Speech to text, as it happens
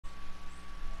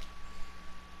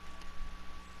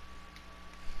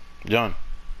John,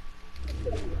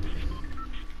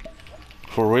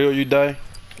 for real you die?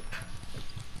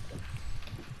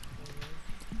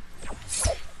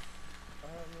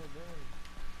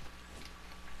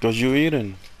 Cause you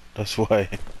eating. That's why.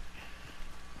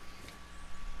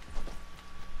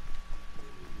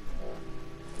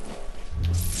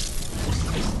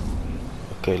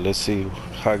 Okay, let's see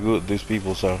how good these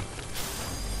people are.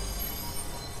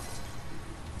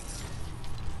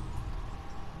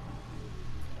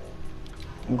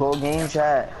 Go game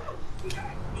chat.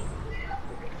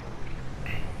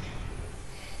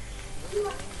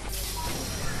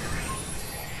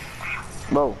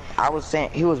 Bro, I was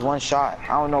saying he was one shot. I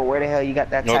don't know where the hell you got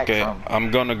that tag Okay, from.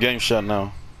 I'm gonna game shot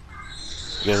now.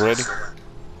 Get ready?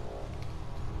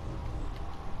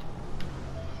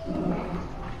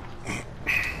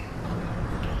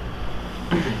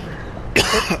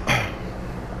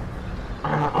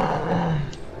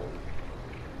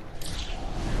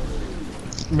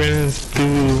 Brandon's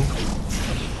dude.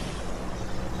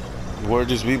 Where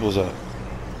these people's at?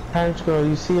 Thanks, bro.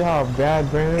 You see how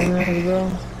bad Brandon is, bro?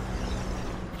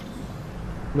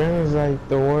 Brandon's like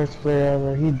the worst player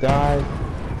ever. He died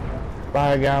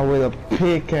by a guy with a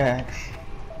pickaxe.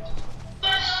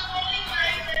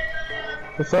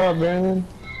 What's up, Brandon?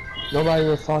 Nobody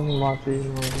was talking about you, you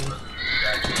know what I mean?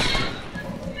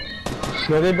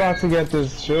 But they about to get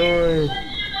destroyed.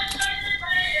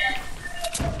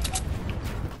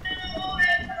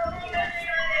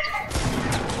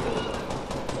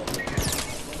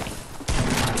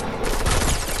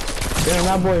 Damn,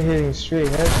 that boy hitting straight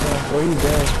headshot. Oh, he's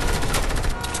dead.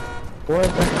 What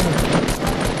the heck?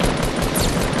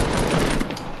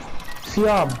 See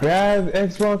how bad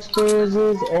Xbox players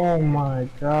is? Oh my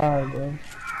god, bro.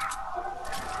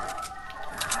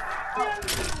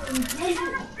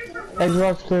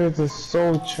 Xbox players are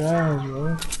so trash,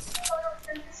 bro.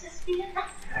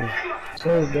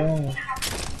 So bad.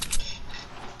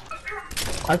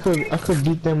 I could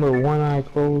beat them with one eye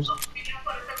closed.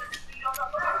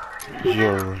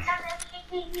 Yo.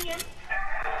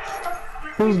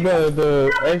 Who's better,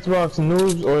 the Xbox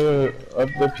noobs or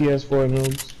the PS4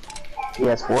 noobs?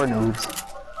 PS4 noobs.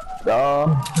 Duh.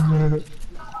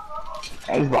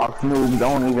 Xbox noobs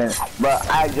don't even. But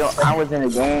I was in a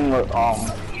game with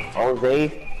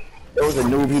Jose. There was a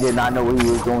noob. He did not know what he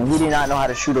was doing. He did not know how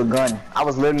to shoot a gun. I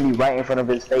was literally right in front of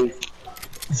his face,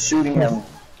 shooting him.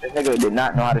 This nigga did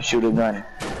not know how to shoot a gun.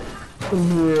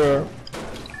 Yeah.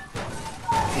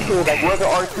 He was like, "Where's the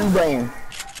R2 button?"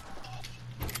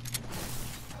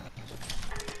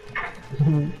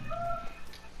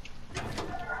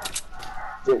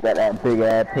 Just got that big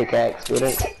ass pickaxe with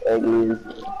it. Ugly.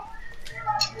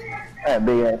 That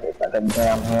big ass, it's like a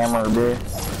damn hammer, bitch.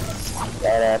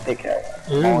 That ass pickaxe.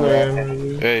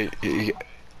 Hey,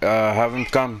 have him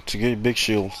come to get big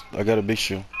shields. I got a big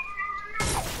shield.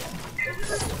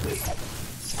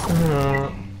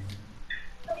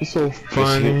 It's so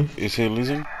funny. Is he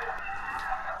losing?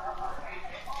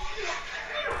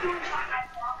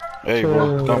 Hey,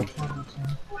 bro, come.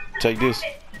 Take this.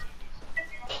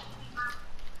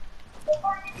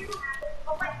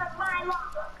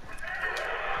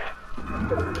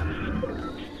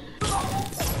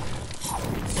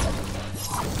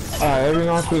 Every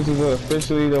Knockers is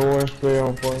officially the worst player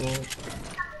on Fortnite.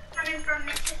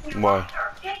 Why?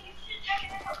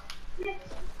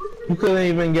 You couldn't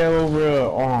even get over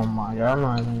oh my god, I'm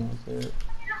not even gonna say it.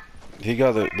 He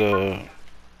got the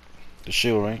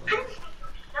shield, right?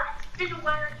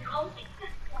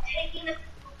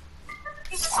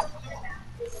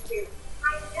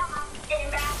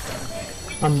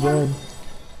 I'm dead.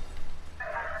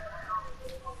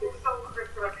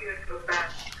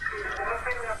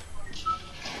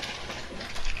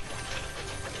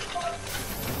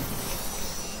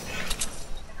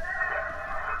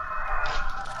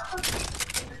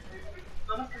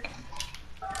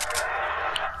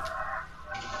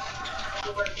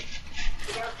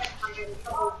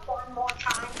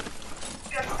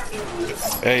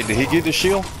 Hey, did he get the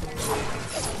shield?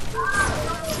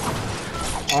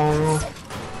 I don't know.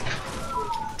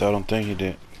 I don't think he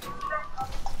did.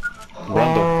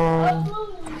 Rondo.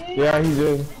 Yeah, he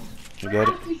did. You got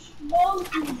it?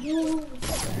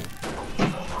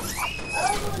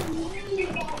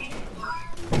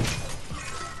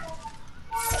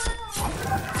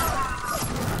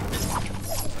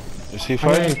 Is he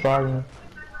fighting? He's fighting.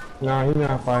 No, he's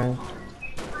not fighting.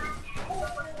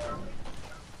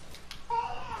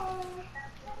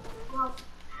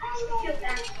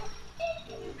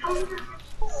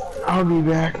 I'll be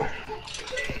back.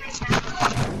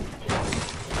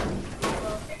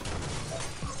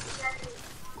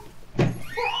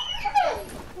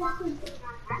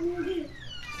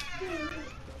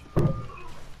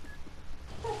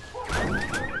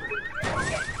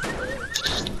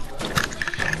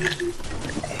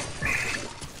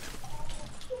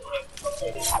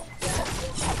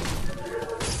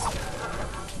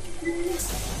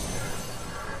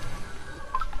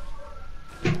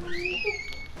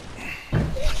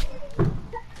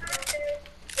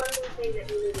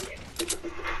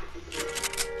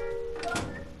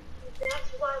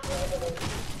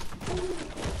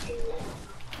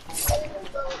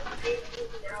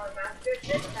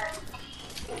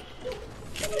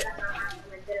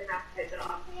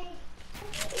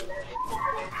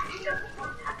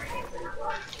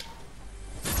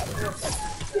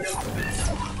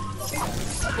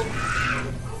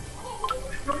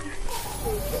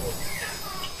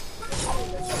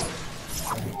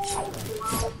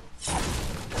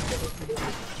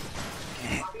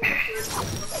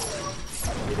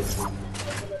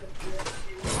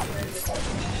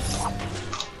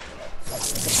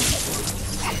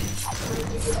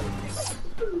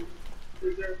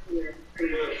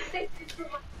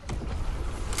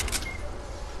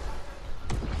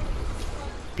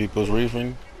 People's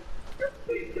reefing.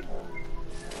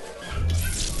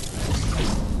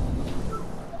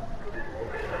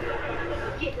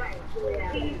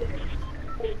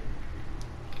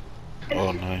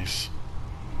 Oh, nice.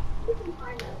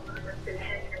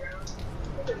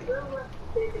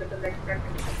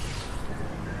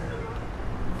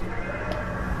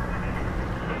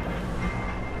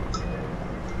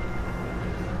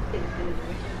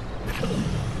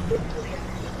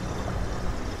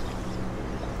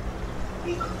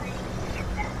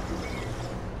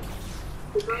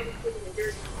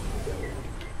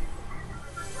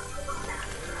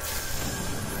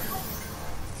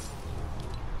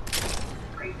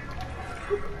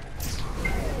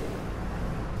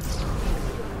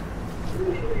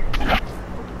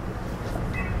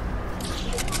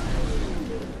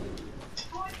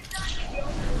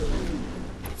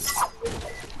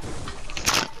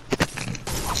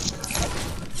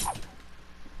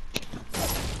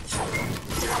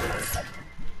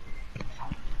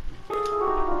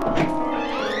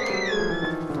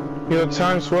 Yo,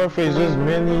 Times Square face, there's a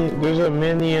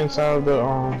mini inside of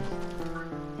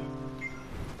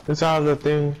the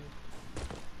thing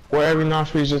where every knock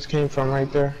speed just came from right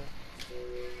there.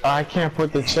 I can't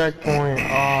put the checkpoint,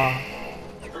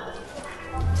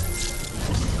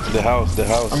 The house.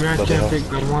 I mean, I But can't the pick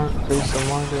the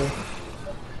marker.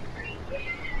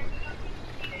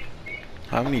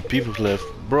 How many people left?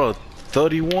 Bro,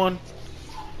 31?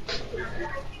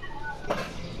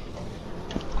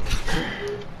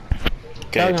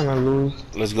 They're Okay, gonna lose.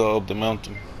 let's go up the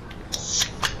mountain.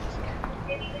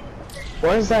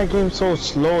 Why is that game so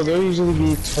slow? There usually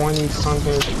be 20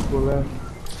 something people left.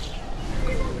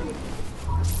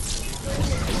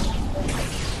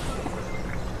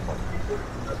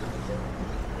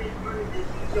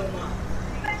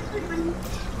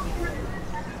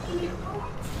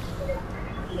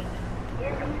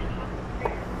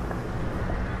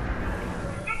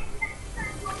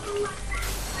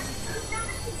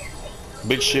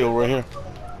 Big shield right here.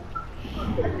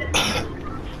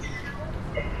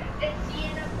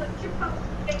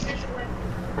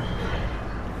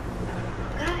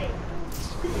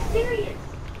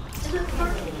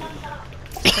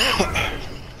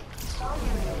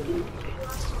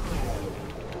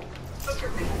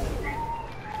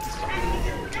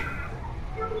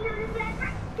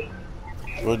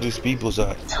 Where these people's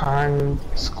at? Times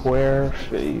Square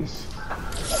face.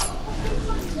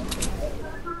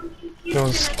 No,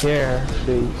 scare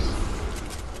face.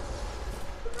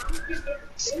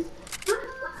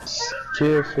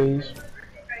 Scare face.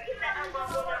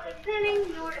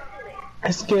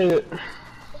 Let's get it.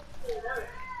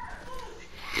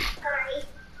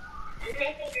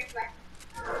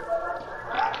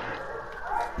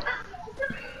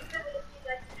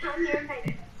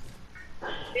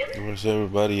 Where's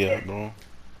everybody at, bro?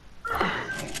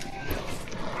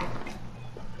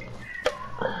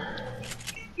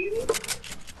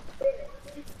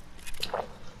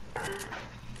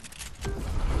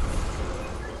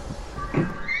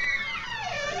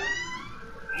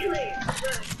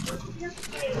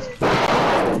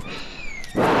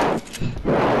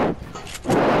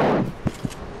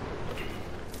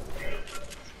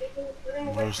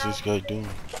 What's this guy doing?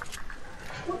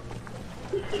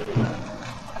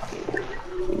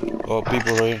 Oh,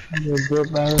 people right here.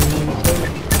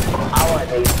 I want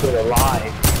to get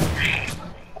alive.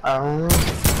 I don't know.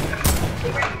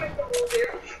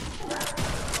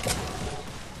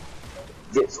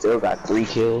 Zip still got 3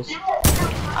 kills.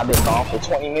 I've been gone for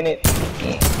 20 minutes.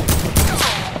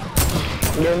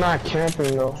 They're not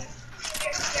camping though.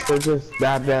 They're just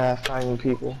that bad at fighting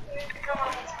people.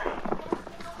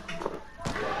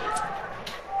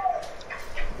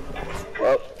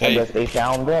 Yup, I Hey, guess they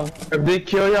found them. If they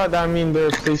kill y'all, that mean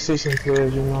they're PlayStation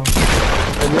players, you know. If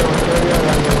they don't kill y'all,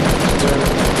 that means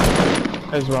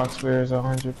they're Xbox players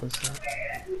 100%.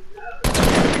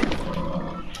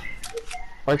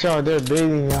 Watch out, they're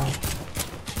baiting y'all.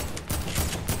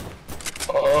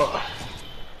 oh,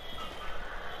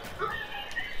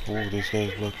 this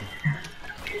guy's blocking.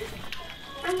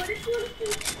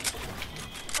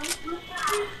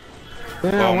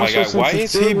 Damn, Oh my what's your god, why is he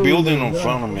sensitivity building to in that?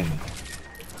 front of me?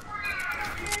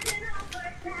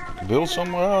 Build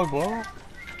somewhere else, bro.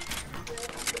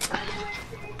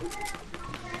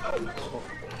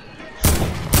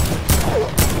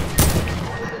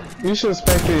 You should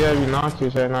expect to have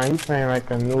knockers right now. He's playing like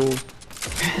a noob.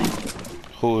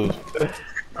 Who is?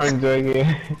 I'm joking.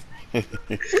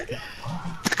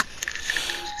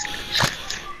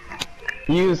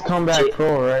 He used Comeback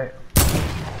Pro, right?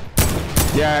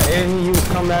 Yeah, and he used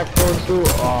Comeback Pro too.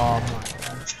 Oh my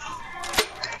god.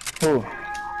 Who?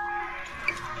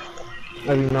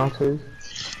 Heavy knockers.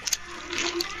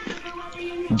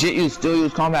 Jit, you still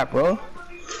use Combat Pro?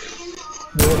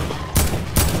 Yep.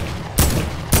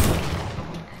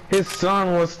 His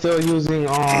son was still using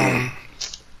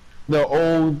the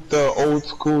old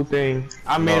school thing.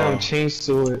 I made him change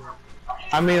to it.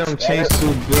 I made him change to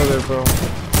Builder, bro.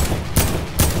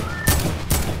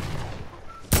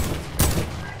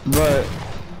 But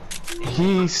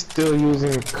he's still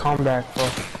using Comeback Pro.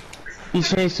 He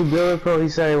changed to Builder Pro. He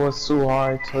said it was too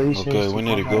hard, so he changed Okay, to we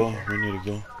need to Comeback. go. We need to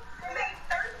go.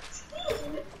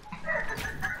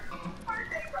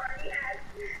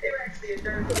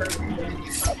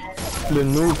 The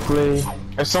new play.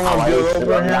 If someone build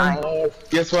over him,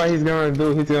 guess what he's gonna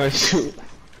do? He's gonna shoot.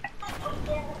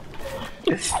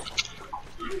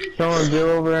 Someone build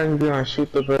over him, he's gonna shoot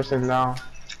the person down.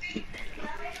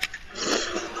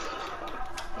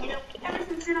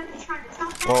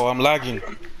 Oh, I'm lagging.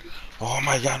 Oh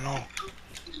my god, no.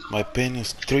 My pin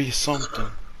is 3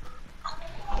 something.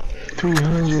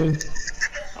 300.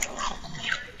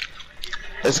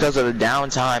 It's because of the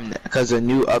downtime, because of the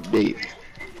new update.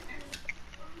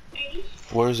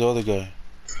 Where's the other guy?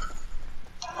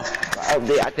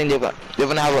 Update, I think they're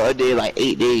gonna have an update like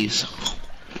 8 days.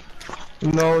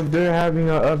 No, they're having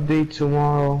an update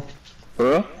tomorrow.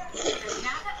 Huh?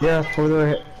 Yeah, for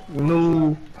the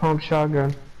new pump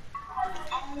shotgun.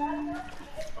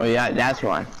 Oh yeah, that's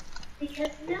one.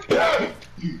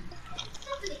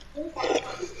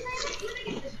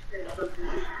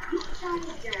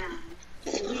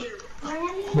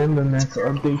 Then the next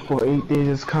update for 8 days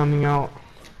is coming out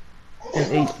in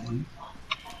 8 days.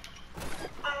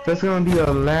 That's gonna be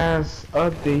the last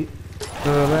update.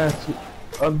 The last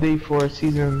update for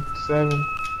season 7.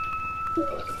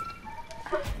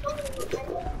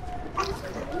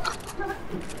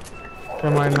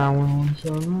 That might not win one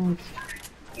shot. Nice.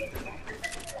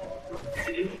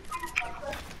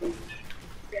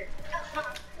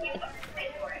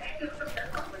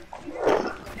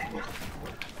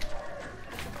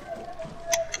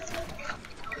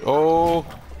 Oh.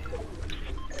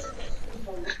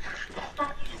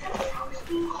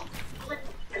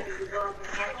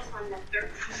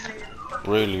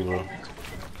 Really, bro?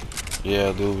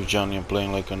 Yeah, dude, with Johnny, I'm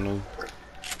playing like a noob.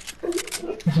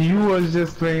 You was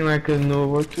just playing like a noob.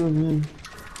 What you mean?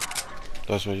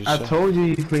 That's what you I said. told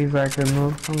you he plays like a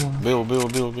noob. Come on.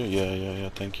 Build. Yeah,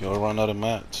 thank you. I'll run out of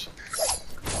mats.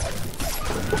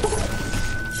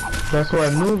 That's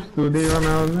what noobs do. They run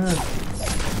out of that.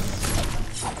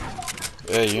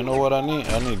 Hey, you know what I need?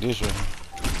 I need this one.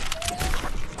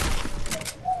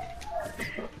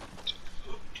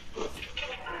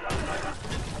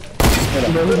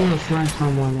 But he's gonna snipe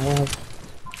someone else.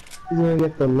 He's gonna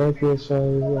get the luckiest shot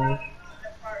of his life.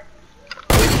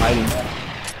 Hiding.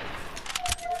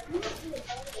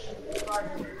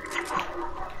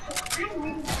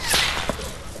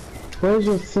 Where's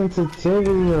your sensitivity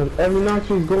on? Every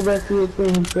notches, go back to your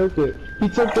thing. He took it. He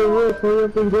took the roof. Hurry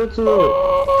up and go to it.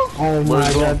 Oh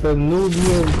my god, the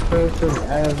noobiest person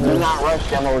ever. Do not rush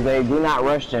them, Jose. Do not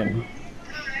rush them.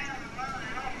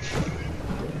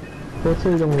 What's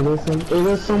he gonna listen? Hey,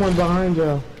 there's someone behind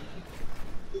you.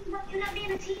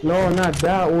 No, not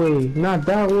that way. Not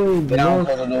that way. Down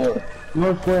for the door.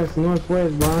 Northwest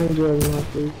behind you,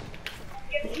 please.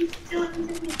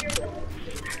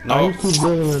 No. You keep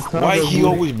building the top Why of he you.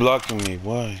 always blocking me?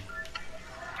 Why?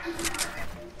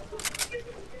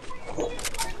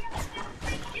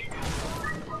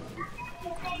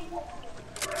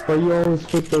 But you always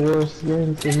pick the worst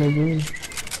skins in the game.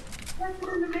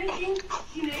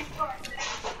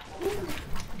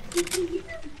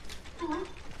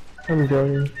 I'm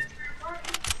joking.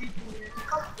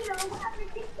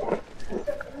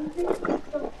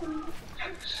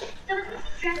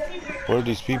 Where are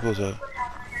these people at?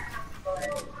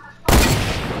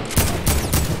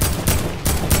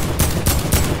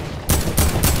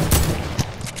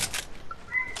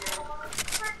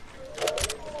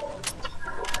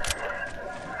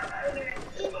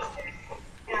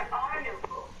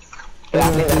 Yeah, I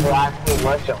think that's the last team,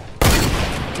 Marshall.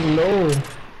 No.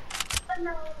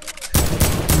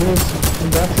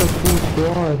 That's a full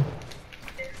squad.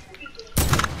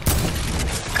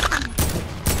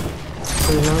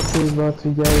 So now he's about to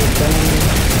get it down.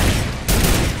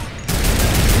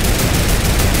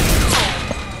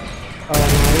 Oh no,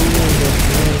 he's gonna get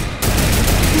sniped.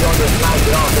 You don't get sniped,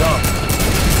 get off.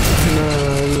 No,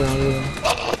 he don't.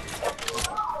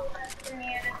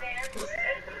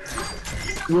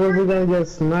 You're gonna get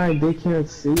sniped, they can't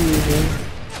see you, man.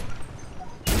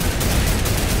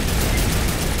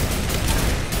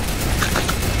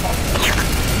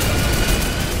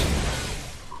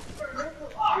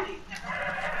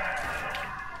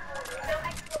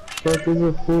 But there's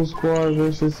a full squad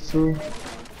versus 2.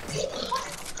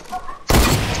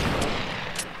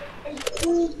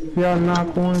 If y'all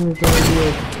knock one, it's gonna be a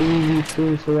 3v2,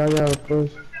 so y'all gotta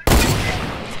push.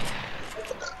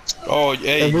 Oh,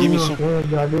 hey, give me some.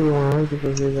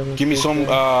 Give me some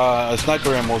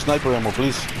sniper ammo,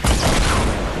 please.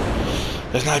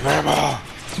 Sniper ammo.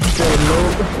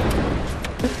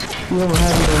 You don't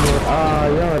have it anymore. Ah,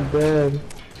 y'all dead.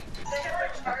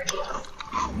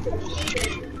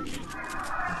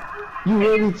 You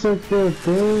really took their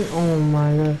thing? Oh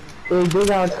my god. Hey, they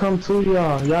gotta come to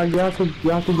y'all. Y'all could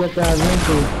get that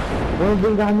advantage. One of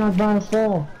them got knocked by a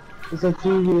fall. It's a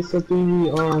 3v,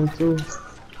 2.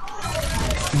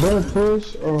 But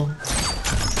push, oh.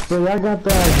 So y'all got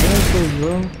that advantage,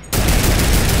 bro.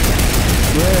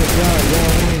 Yeah, y'all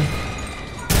win.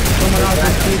 Someone else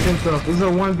is keeping stuff. It's a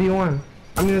 1v1.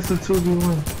 I mean, it's a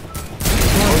 2v1.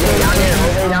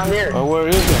 Jose down there. Oh, where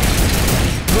is it?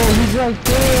 Bro, he's right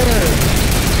there!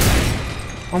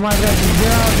 Oh my god, just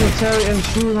get out of Terry and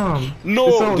shoot him! No,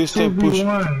 it's this time push.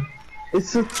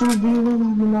 It's a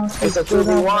 2v1, It's a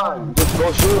 2v1. Just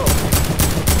go shoot him.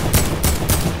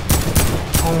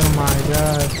 Oh my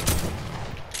god.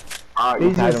 Alright, They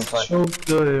you tied him just first. choked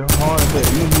the hard, the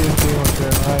easiest thing up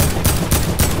there,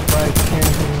 right?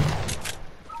 Camping.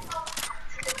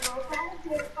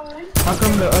 How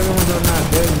come the other ones are not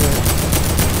dead yet?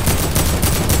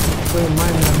 So it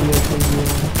might not be a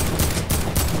 2v1.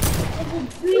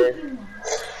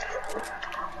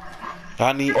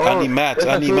 I need mats.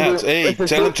 Hey,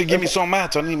 tell him to give me some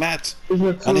mats. I need mats.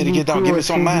 I need to get down. Give me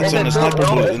some mats and a sniper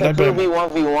bullet. It's a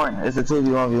 2v1v1. It's a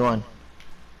 2v1v1.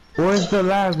 Where's the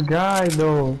last guy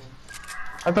though?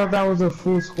 I thought that was a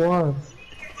full squad.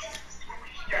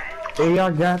 Hey,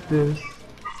 y'all got this.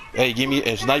 Hey, give me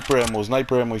a sniper ammo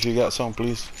if you got some,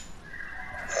 please.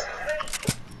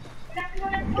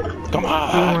 Come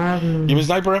on. Give me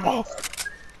sniper ammo.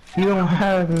 You don't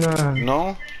have none.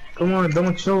 No? Come on,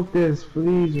 don't choke this,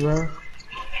 please, bro.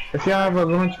 If y'all have a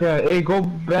launch pad, hey, go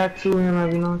back to him,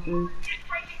 have you not? You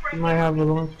might have a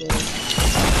launch pad.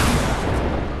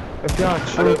 If y'all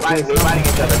choke this, they're fighting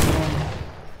each other.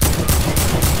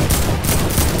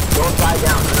 Don't slide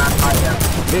down, do not slide down.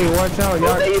 Hey, watch out,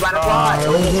 y'all. You about to slide.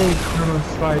 Gonna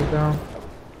slide down.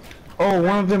 Oh,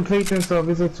 one of them played himself.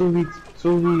 It's a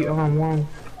 2v1.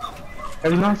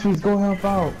 Every night, please go help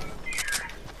out.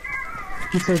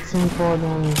 He said team fall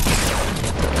down.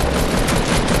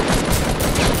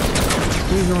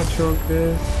 Please don't choke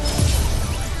this.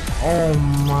 Oh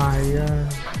my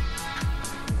god.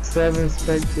 7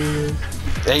 spectators.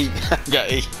 8. I got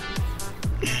 8.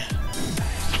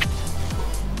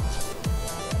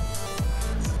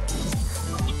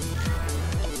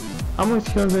 How much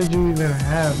kills did you even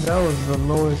have? That was the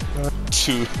lowest.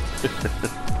 2.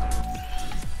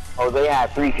 Oh, they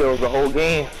had 3 kills the whole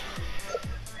game.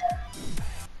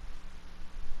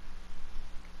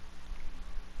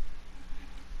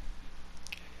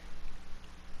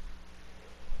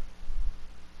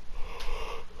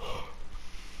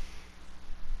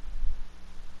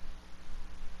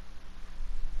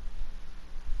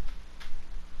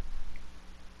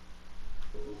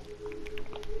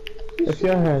 If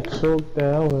y'all had choked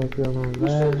that, I would have been on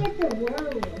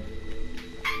that.